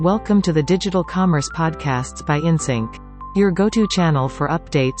Welcome to the Digital Commerce Podcasts by InSync, your go-to channel for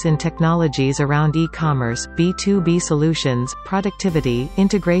updates in technologies around e-commerce, B2B solutions, productivity,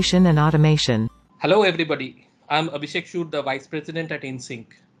 integration and automation. Hello everybody, I'm APPSeCONNECT, the Vice President at InSync.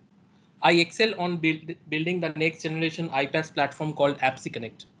 I excel on building the next generation iPaaS platform called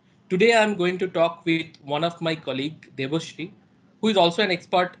APPSeCONNECT. Today I'm going to talk with one of my colleagues, Devashri, who is also an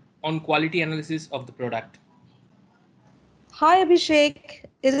expert on quality analysis of the product. Hi Abhishek,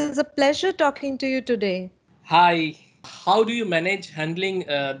 it is a pleasure talking to you today. Hi, how do you manage handling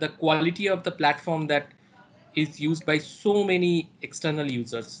the quality of the platform that is used by so many external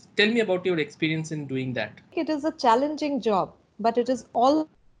users? Tell me about your experience in doing that. It is a challenging job, but it is also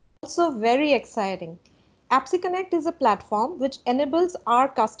very exciting. APPSeCONNECT is a platform which enables our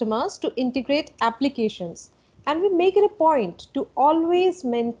customers to integrate applications, and we make it a point to always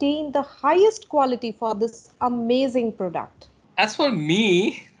maintain the highest quality for this amazing product. As for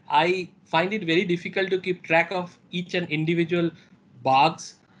me, I find it very difficult to keep track of each and individual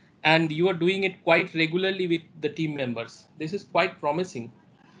bugs, and you are doing it quite regularly with the team members. This is quite promising.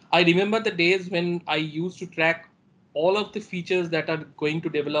 I remember the days when I used to track all of the features that are going to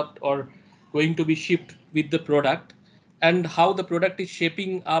develop or going to be shipped with the product and how the product is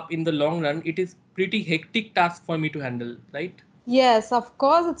shaping up in the long run. It is pretty hectic task for me to handle, right? Yes, of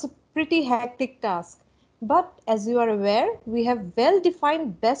course, it's a pretty hectic task. But as you are aware, we have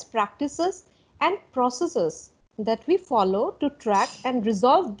well-defined best practices and processes that we follow to track and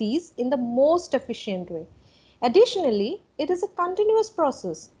resolve these in the most efficient way. Additionally, it is a continuous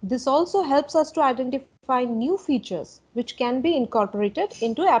process. This also helps us to identify new features which can be incorporated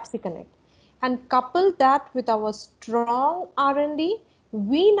into APPSeCONNECT. And couple that with our strong R&D,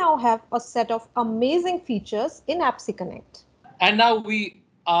 we now have a set of amazing features in APPSeCONNECT. And now we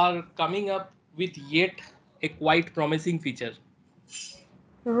are coming up with yet a quite promising feature.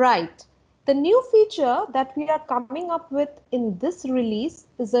 Right. The new feature that we are coming up with in this release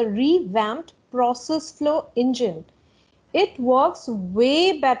is a revamped process flow engine. It works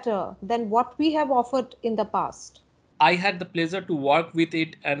way better than what we have offered in the past. I had the pleasure to work with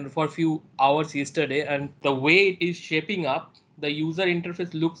it and for a few hours yesterday, and the way it is shaping up, the user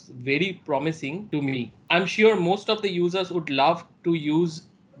interface looks very promising to me. I'm sure most of the users would love to use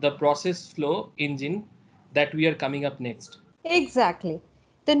the process flow engine that we are coming up next. Exactly.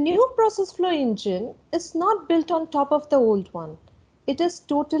 The new process flow engine is not built on top of the old one. It is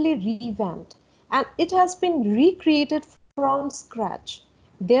totally revamped and it has been recreated from scratch,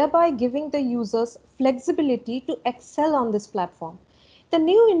 thereby giving the users flexibility to excel on this platform. The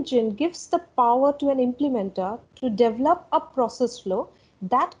new engine gives the power to an implementer to develop a process flow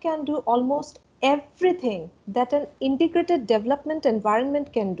that can do almost everything that an integrated development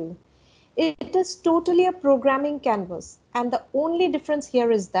environment can do. It is totally a programming canvas, and the only difference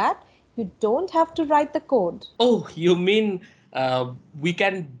here is that you don't have to write the code. Oh, you mean we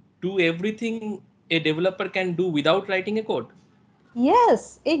can do everything a developer can do without writing a code?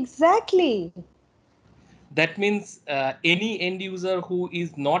 Yes, exactly. That means any end user who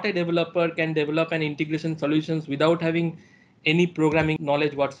is not a developer can develop an integration solutions without having any programming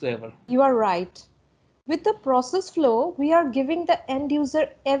knowledge whatsoever. You are right. With the process flow, we are giving the end user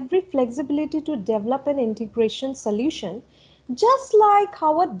every flexibility to develop an integration solution, just like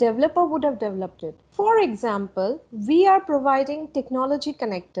how a developer would have developed it. For example, we are providing technology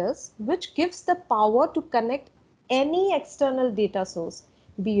connectors, which gives the power to connect any external data source,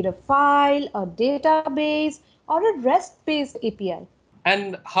 be it a file, a database, or a REST-based API.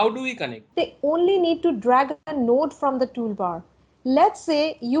 And how do we connect? They only need to drag a node from the toolbar. Let's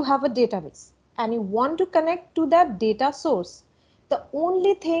say you have a database and you want to connect to that data source. The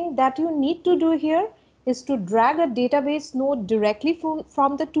only thing that you need to do here is to drag a database node directly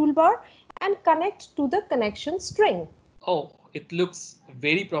from the toolbar and connect to the connection string. Oh, it looks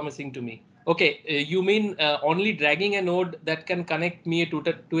very promising to me. Okay, you mean only dragging a node that can connect me to a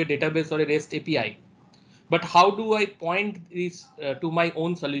database or a REST API. But how do I point this to my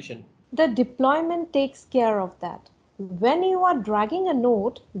own solution? The deployment takes care of that. When you are dragging a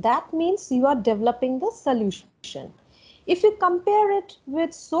node, that means you are developing the solution. If you compare it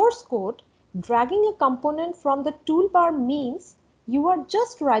with source code, dragging a component from the toolbar means you are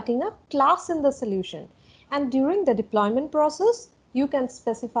just writing a class in the solution. And during the deployment process, you can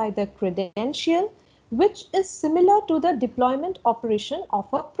specify the credential, which is similar to the deployment operation of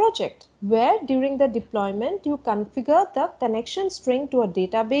a project, where during the deployment you configure the connection string to a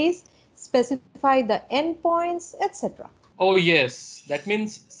database, specify the endpoints, etc. Oh yes, that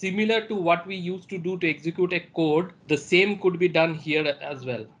means similar to what we used to do to execute a code, the same could be done here as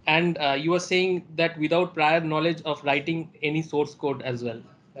well. And you are saying that without prior knowledge of writing any source code as well.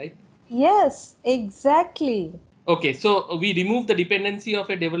 right? Yes, exactly. Okay, so we remove the dependency of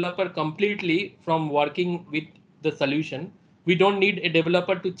a developer completely from working with the solution. We don't need a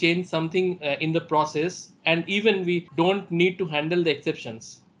developer to change something in the process, and even we don't need to handle the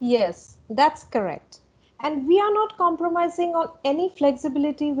exceptions. Yes, that's correct. And we are not compromising on any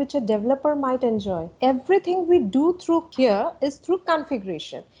flexibility which a developer might enjoy. Everything we do through here is through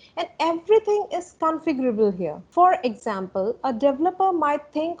configuration, and everything is configurable here. For example, a developer might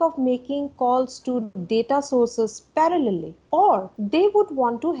think of making calls to data sources parallelly, or they would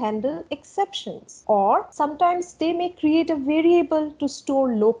want to handle exceptions, or sometimes they may create a variable to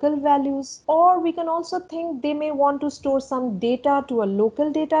store local values, or we can also think they may want to store some data to a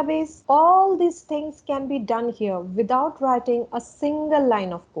local database. All these things can be done here without writing a single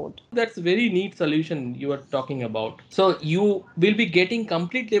line of code. That's a very neat solution you are talking about. So you will be getting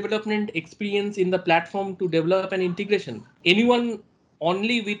complete development experience in the platform to develop an integration. Anyone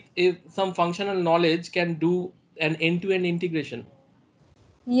only with some functional knowledge can do an end-to-end integration.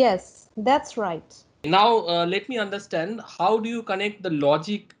 Yes, that's right. Now, let me understand, how do you connect the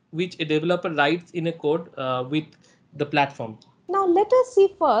logic which a developer writes in a code with the platform? Now let us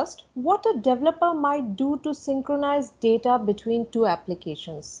see first what a developer might do to synchronize data between two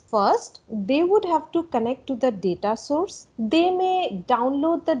applications. First, they would have to connect to the data source. They may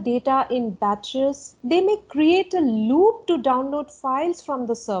download the data in batches. They may create a loop to download files from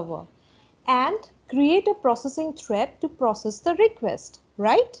the server and create a processing thread to process the request,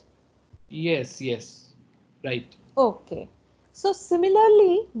 right? Yes, yes, right. Okay. So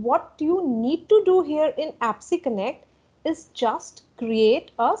similarly, what you need to do here in AppSeConnect is just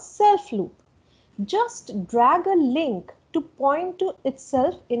create a self loop. Just drag a link to point to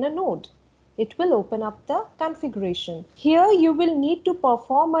itself in a node. It will open up the configuration. Here you will need to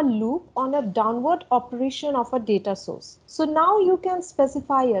perform a loop on a downward operation of a data source. So now you can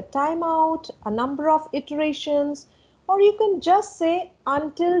specify a timeout, a number of iterations, or you can just say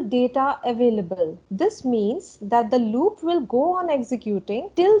until data available. This means that the loop will go on executing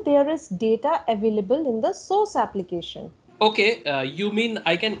till there is data available in the source application. Okay, you mean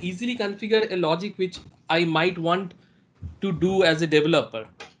I can easily configure a logic which I might want to do as a developer.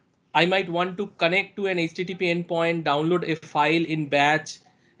 I might want to connect to an HTTP endpoint, download a file in batch,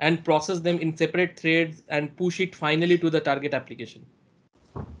 and process them in separate threads and push it finally to the target application.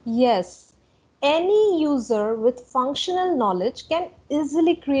 Yes, any user with functional knowledge can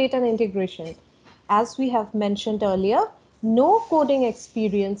easily create an integration. As we have mentioned earlier, no coding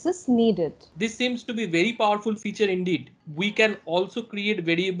experience is needed. This seems to be very powerful feature indeed. We can also create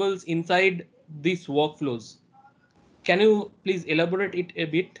variables inside these workflows. Can you please elaborate it a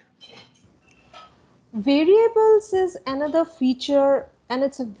bit? Variables is another feature, and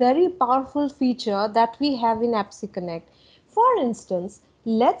it's a very powerful feature that we have in AppSeConnect. For instance,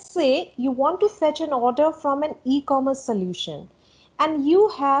 let's say you want to fetch an order from an e-commerce solution and you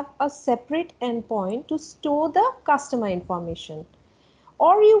have a separate endpoint to store the customer information.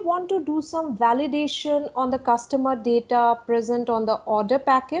 Or you want to do some validation on the customer data present on the order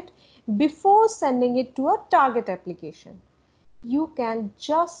packet before sending it to a target application. You can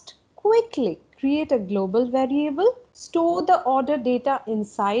just quickly create a global variable, store the order data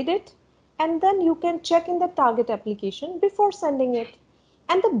inside it, and then you can check in the target application before sending it.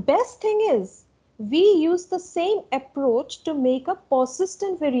 And the best thing is, we use the same approach to make a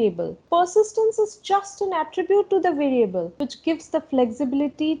persistent variable. Persistence is just an attribute to the variable, which gives the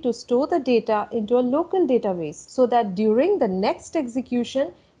flexibility to store the data into a local database so that during the next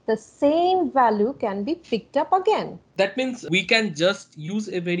execution, the same value can be picked up again. That means we can just use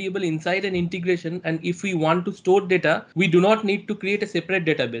a variable inside an integration, and if we want to store data, we do not need to create a separate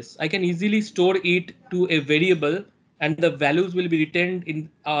database. I can easily store it to a variable and the values will be returned in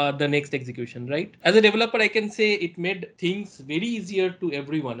the next execution, right? As a developer, I can say it made things very easier to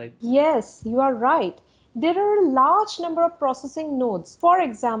everyone. Yes, you are right. There are a large number of processing nodes. For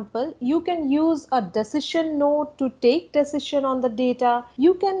example, you can use a decision node to take decision on the data.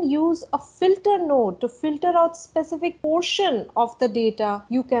 You can use a filter node to filter out specific portion of the data.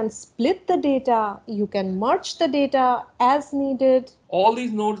 You can split the data. You can merge the data as needed. All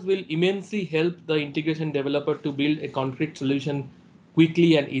these nodes will immensely help the integration developer to build a concrete solution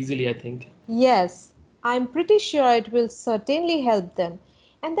quickly and easily, I think. Yes, I'm pretty sure it will certainly help them.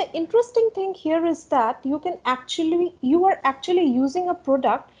 And the interesting thing here is that you are actually using a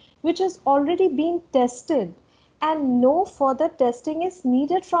product which has already been tested and no further testing is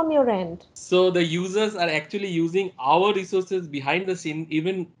needed from your end. So the users are actually using our resources behind the scene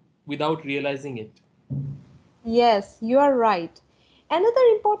even without realizing it. Yes, you are right. Another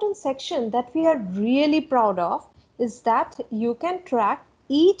important section that we are really proud of is that you can track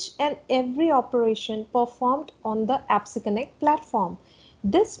each and every operation performed on the AppSeConnect platform.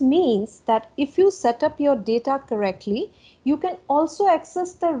 This means that if you set up your data correctly, you can also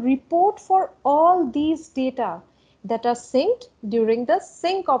access the report for all these data that are synced during the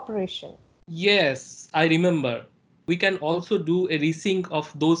sync operation. Yes, I remember. We can also do a resync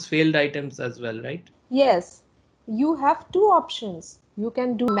of those failed items as well, right? Yes, you have two options. You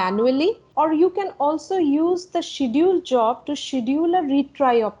can do manually, or you can also use the schedule job to schedule a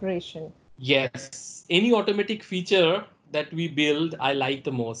retry operation. Yes, any automatic feature that we build, I like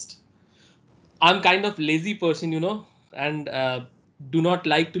the most. I'm kind of lazy person, and do not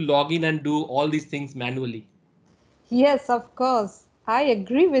like to log in and do all these things manually. Yes, of course, I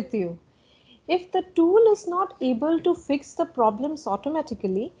agree with you. If the tool is not able to fix the problems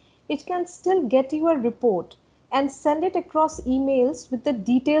automatically, it can still get you a report and send it across emails with the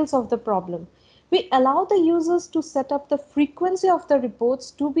details of the problem. We allow the users to set up the frequency of the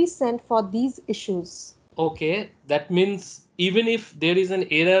reports to be sent for these issues. Okay, that means even if there is an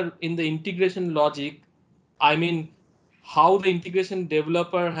error in the integration logic, I mean, how the integration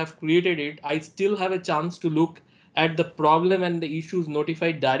developer have created it, I still have a chance to look at the problem and the issues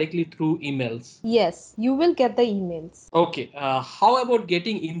notified directly through emails. Yes, you will get the emails. Okay, how about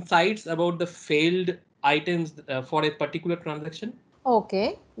getting insights about the failed items for a particular transaction?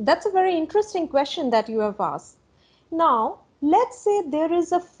 Okay, that's a very interesting question that you have asked. Now, let's say there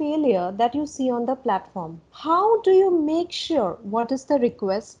is a failure that you see on the platform. How do you make sure what is the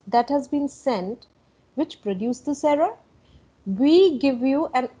request that has been sent which produced this error? We give you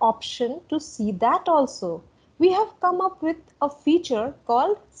an option to see that also. We have come up with a feature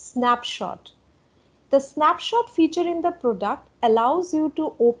called Snapshot. The snapshot feature in the product allows you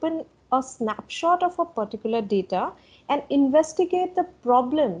to open a snapshot of a particular data and investigate the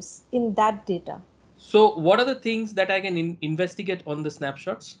problems in that data. So, what are the things that I can investigate on the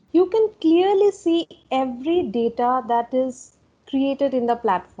snapshots? You can clearly see every data that is created in the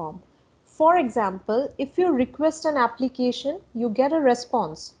platform. For example, if you request an application, you get a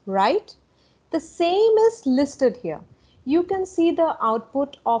response, right? The same is listed here. You can see the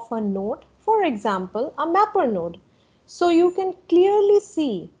output of a node, for example, a mapper node. So you can clearly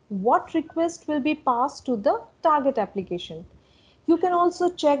see what request will be passed to the target application. You can also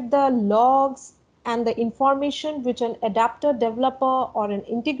check the logs and the information which an adapter developer or an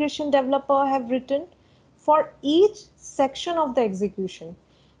integration developer have written for each section of the execution.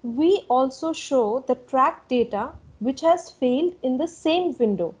 We also show the track data which has failed in the same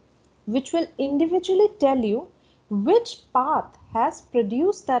window, which will individually tell you which path has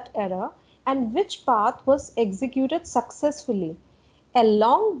produced that error and which path was executed successfully,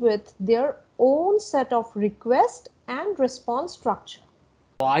 along with their own set of request and response structure.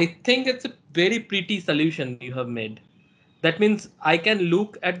 I think it's a very pretty solution you have made. That means I can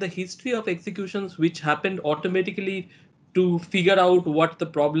look at the history of executions which happened automatically to figure out what the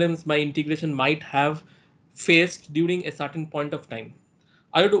problems my integration might have faced during a certain point of time.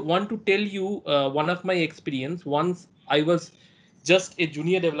 I would want to tell you one of my experience. Once I was just a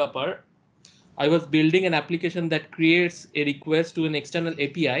junior developer, I was building an application that creates a request to an external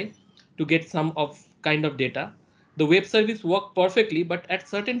API to get some of kind of data. The web service worked perfectly, but at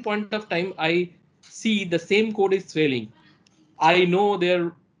certain point of time, I see the same code is failing. I know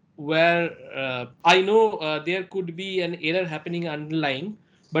there could be an error happening underlying,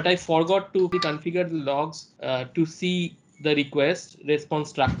 but I forgot to configure the logs to see the request response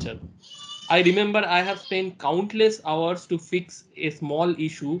structure. I remember I have spent countless hours to fix a small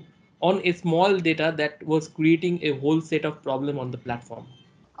issue on a small data that was creating a whole set of problem on the platform.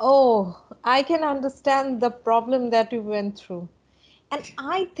 Oh, I can understand the problem that you went through. And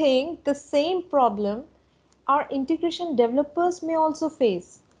I think the same problem our integration developers may also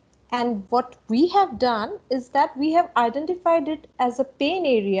face. And what we have done is that we have identified it as a pain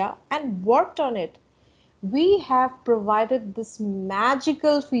area and worked on it. We have provided this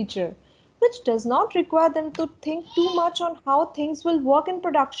magical feature which does not require them to think too much on how things will work in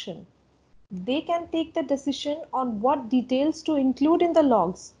production. They can take the decision on what details to include in the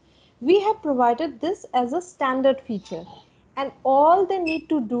logs. We have provided this as a standard feature, and all they need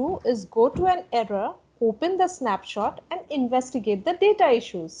to do is go to an error, open the snapshot, and investigate the data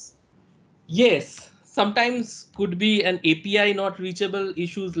issues. Yes, sometimes could be an API not reachable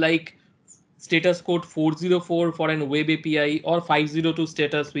issues like status code 404 for an web API or 502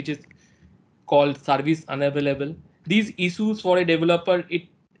 status, which is called service unavailable. These issues for a developer, it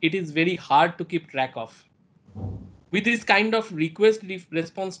is very hard to keep track of. With this kind of request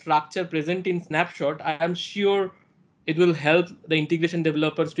response structure present in Snapshot, I am sure it will help the integration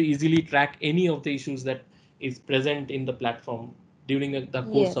developers to easily track any of the issues that is present in the platform. during the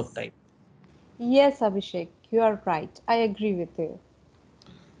course of Yes. time. Yes, Abhishek, you are right. I agree with you.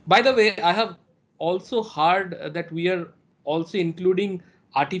 By the way, I have also heard that we are also including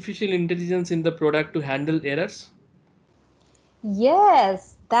artificial intelligence in the product to handle errors.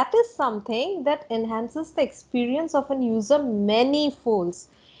 Yes, that is something that enhances the experience of an user many folds.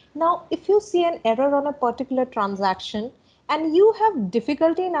 Now, if you see an error on a particular transaction and you have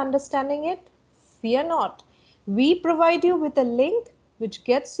difficulty in understanding it, fear not. We provide you with a link which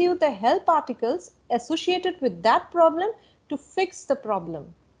gets you the help articles associated with that problem to fix the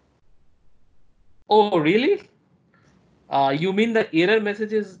problem. Oh, really? You mean the error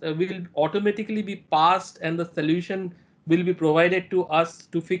messages will automatically be passed and the solution will be provided to us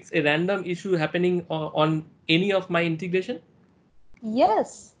to fix a random issue happening on any of my integration?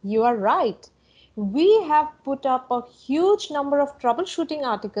 Yes, you are right. We have put up a huge number of troubleshooting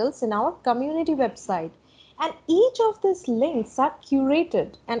articles in our community website, and each of these links are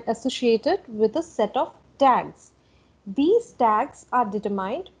curated and associated with a set of tags. These tags are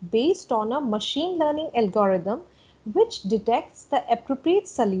determined based on a machine learning algorithm which detects the appropriate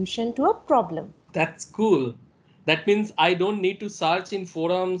solution to a problem. That's cool. That means I don't need to search in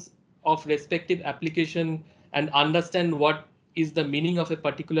forums of respective application and understand what is the meaning of a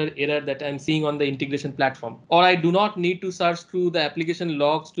particular error that I'm seeing on the integration platform. Or I do not need to search through the application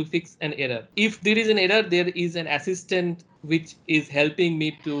logs to fix an error. If there is an error, there is an assistant which is helping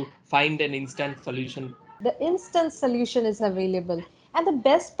me to find an instant solution. The instant solution is available. And the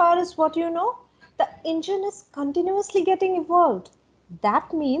best part is what you know? The engine is continuously getting evolved.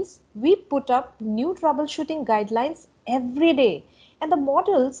 That means we put up new troubleshooting guidelines every day, and the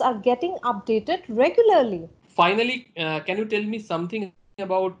models are getting updated regularly. Finally, can you tell me something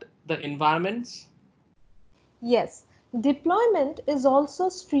about the environments? Yes, deployment is also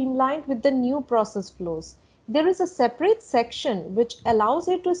streamlined with the new process flows. There is a separate section which allows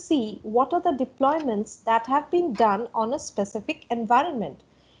you to see what are the deployments that have been done on a specific environment.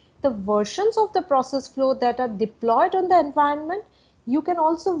 The versions of the process flow that are deployed on the environment, you can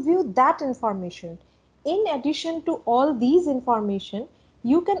also view that information. In addition to all these information,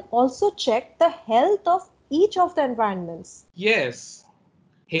 you can also check the health of each of the environments. Yes,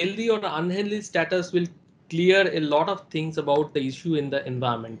 healthy or unhealthy status will clear a lot of things about the issue in the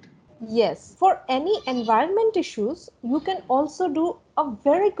environment. Yes, for any environment issues, you can also do a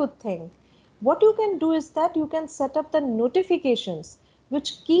very good thing. What you can do is that you can set up the notifications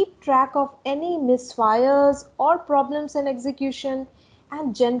which keep track of any misfires or problems in execution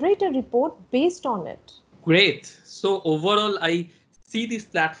and generate a report based on it. Great. So overall, I see this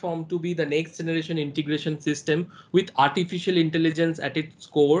platform to be the next generation integration system with artificial intelligence at its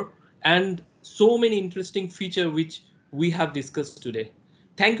core and so many interesting features which we have discussed today.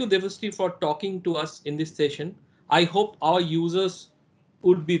 Thank you, Devasti, for talking to us in this session. I hope our users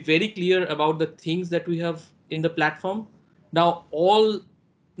would be very clear about the things that we have in the platform. Now,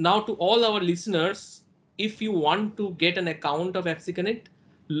 to all our listeners, if you want to get an account of AppSeConnect,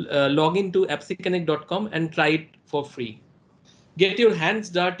 log into appseconnect.com and try it for free. Get your hands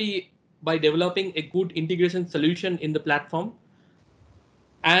dirty by developing a good integration solution in the platform,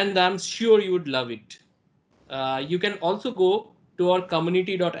 and I'm sure you would love it. You can also go to our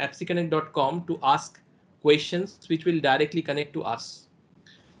community.appseconnect.com to ask questions which will directly connect to us.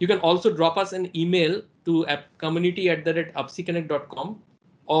 You can also drop us an email to community@appseconnect.com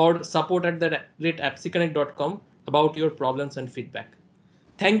or support@appseconnect.com about your problems and feedback.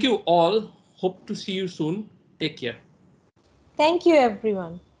 Thank you all. Hope to see you soon. Take care. Thank you,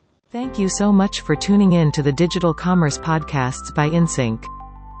 everyone. Thank you so much for tuning in to the Digital Commerce Podcasts by InSync.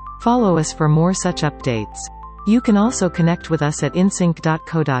 Follow us for more such updates. You can also connect with us at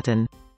insync.co.in.